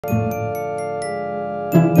The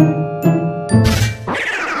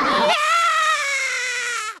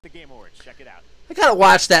Game Awards, check it out. I gotta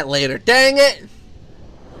watch that later. Dang it!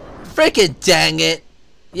 Freaking dang it!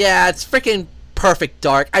 Yeah, it's freaking perfect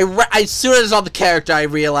dark. As soon as I saw the character, I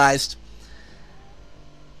realized.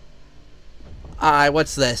 Alright,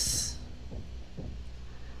 what's this?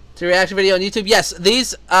 To reaction video on YouTube? Yes,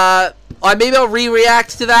 these, maybe I'll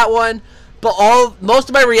re-react to that one, but most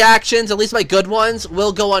of my reactions, at least my good ones,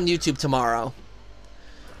 will go on YouTube tomorrow.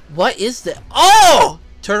 What is this? Oh!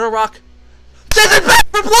 Turtle Rock. This is Back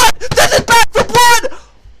for Blood! This is Back for Blood!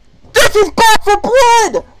 This is Back for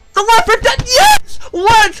Blood! The Left 4 Dead, yes!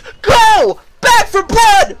 Let's go! Back for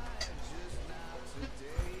Blood!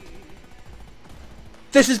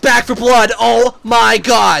 This is Back for Blood, oh my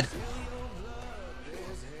god!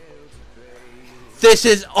 This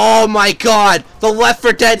is, oh my god, the Left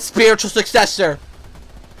 4 Dead spiritual successor.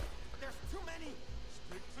 There's too many.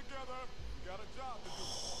 Stick together. We got a job to do.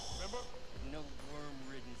 Remember? No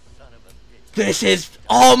worm-ridden son of a bitch. This is,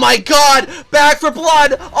 oh my god, Back for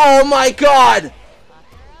Blood, oh my god.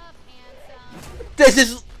 This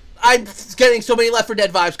is, I'm getting so many Left 4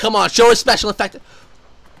 Dead vibes. Come on, show us special effect.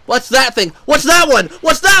 What's that thing? What's that one?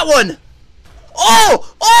 What's that one?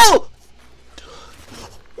 Oh! Oh!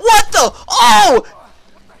 What the? Oh!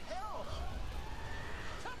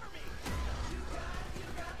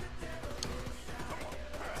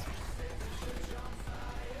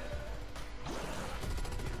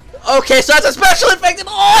 Okay, so that's a special effect. Oh,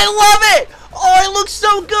 I love it! Oh, it looks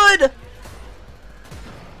so good!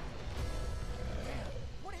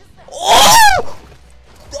 Oh!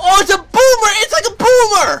 Oh, it's a boomer! It's like a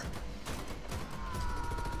boomer!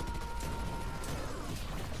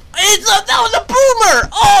 That was a boomer!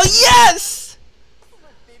 Oh, yes!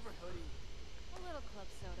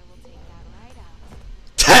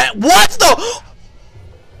 What the?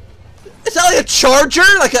 Is that like a charger?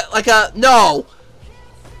 Like a, no.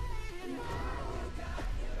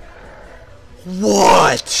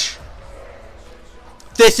 What?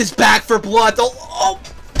 This is Back for Blood. Oh,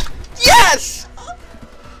 yes!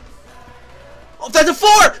 Oh, that's a 4!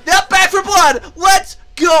 Yep, Back for Blood! Let's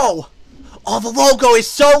go! Oh, the logo is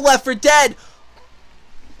so Left 4 Dead!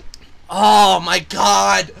 Oh my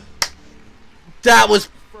god! That was...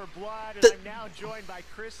 For Blood, and I'm now joined by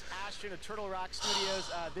Chris Ashton of Turtle Rock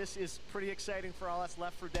Studios. This is pretty exciting for all us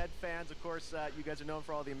Left 4 Dead fans. Of course, you guys are known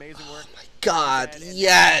for all the amazing work. Oh my god,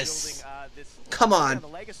 yes! Come on. The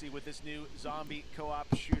legacy with this new zombie co-op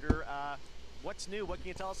shooter. What's new? What can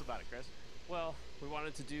you tell us about it, Chris? Well, we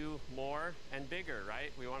wanted to do more and bigger,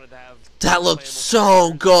 right? We wanted to have... That looked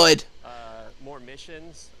so good! More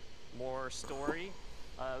missions, more story,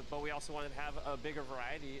 but we also wanted to have a bigger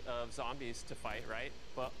variety of zombies to fight, right?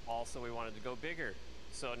 But also we wanted to go bigger.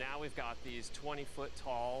 So now we've got these 20-foot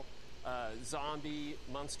tall zombie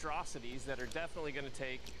monstrosities that are definitely going to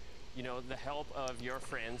take, you know, the help of your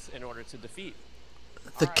friends in order to defeat.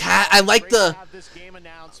 The cat, I like the... have this game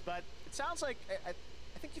announced, but it sounds like I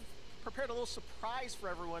think you've prepared a little surprise for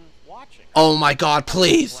everyone watching. Oh my god,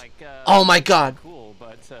 please! Like, oh my god! Cool,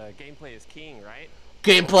 but gameplay is king, right?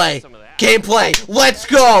 Gameplay! Gameplay! Let's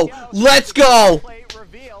go! Let's go!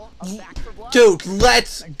 Dude,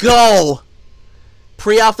 let's go!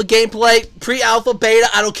 Pre-alpha gameplay, pre-alpha beta,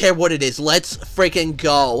 I don't care what it is. Let's freaking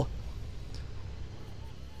go.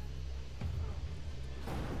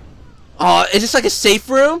 Is this like a safe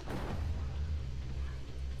room?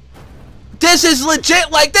 This is legit,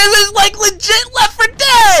 like, this is like legit Left 4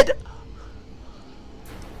 Dead!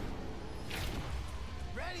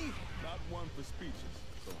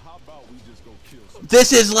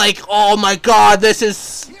 This is like, oh my god, this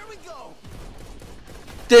is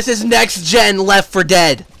next gen Left 4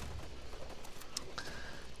 Dead.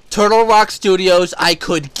 Turtle Rock Studios, I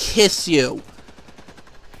could kiss you.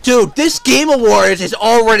 Dude, this Game Awards is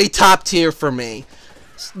already top tier for me.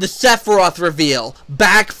 The Sephiroth reveal,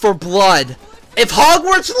 Back for Blood. If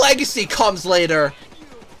Hogwarts Legacy comes later,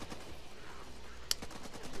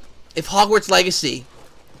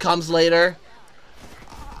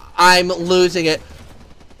 I'm losing it.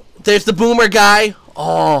 There's the boomer guy.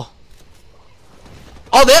 Oh,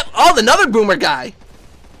 another boomer guy.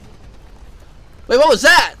 Wait, what was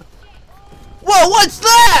that? Whoa, what's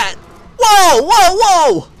that? Whoa, whoa,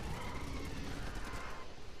 whoa.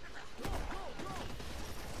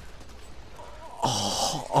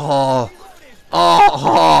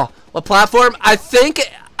 Oh. What platform? I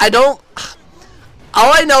don't...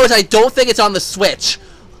 All I know is I don't think it's on the Switch.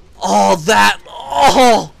 Oh, that...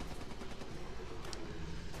 Oh!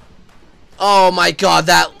 Oh my god,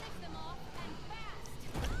 that...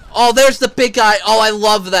 Oh, there's the big guy. Oh, I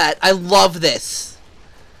love that. I love this.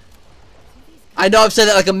 I know I've said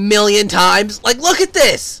that like a million times. Like, look at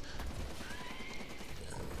this.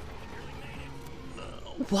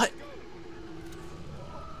 What?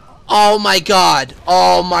 Oh my god.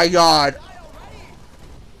 Oh my god.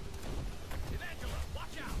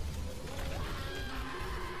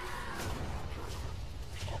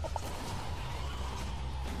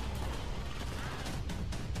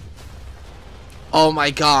 Oh my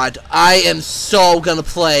god. I am so gonna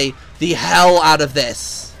play the hell out of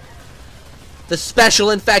this. The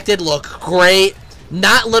special infected look great.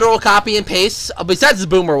 Not literal copy and paste. Besides the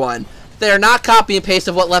boomer one. They are not copy and paste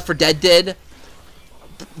of what Left 4 Dead did.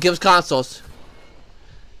 Gives consoles.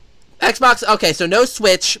 Xbox, okay, so no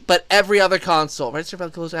Switch, but every other console. Register for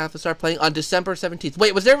the close have to start playing on December 17th.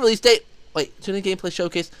 Wait, was there a release date? Wait, tune in gameplay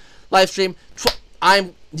showcase, live stream.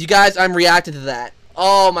 You guys, I'm reacting to that.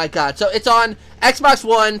 Oh my god. So it's on Xbox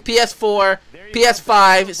One, PS4,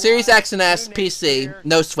 PS5, Series X and S, PC,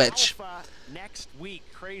 no Switch. Next week,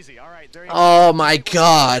 crazy. All right, oh my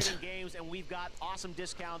god. And we've got awesome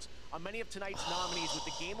discounts on many of tonight's nominees with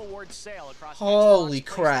the Game Awards sale across Holy Xbox,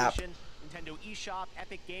 crap. Nintendo eShop,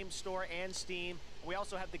 Epic Game Store, and Steam. We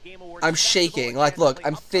also have the Game Awards. I'm shaking. Like, look,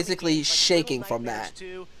 I'm physically shaking from that.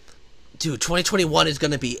 Dude, 2021 is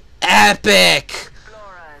gonna be epic.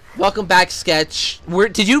 Welcome back, Sketch. Were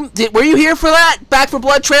you here for that Back 4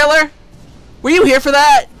 Blood trailer? Were you here for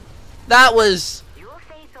that? That was.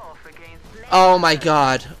 Oh my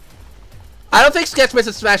god. I don't think Sketch missed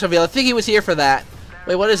a Smash reveal. I think he was here for that.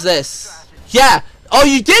 Wait, what is this? Yeah. Oh,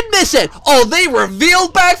 you did miss it. Oh, they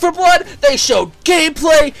revealed Back 4 Blood. They showed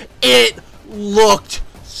gameplay. It looked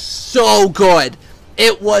so good.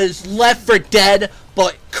 It was Left 4 Dead,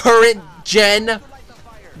 but current gen.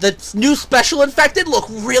 The new special infected look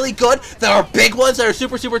really good. There are big ones that are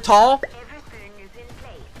super, super tall.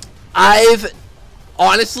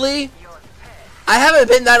 Honestly, I haven't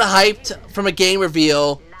been that hyped from a game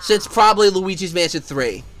reveal since probably Luigi's Mansion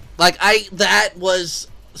 3. Like, that was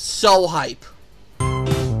so hype.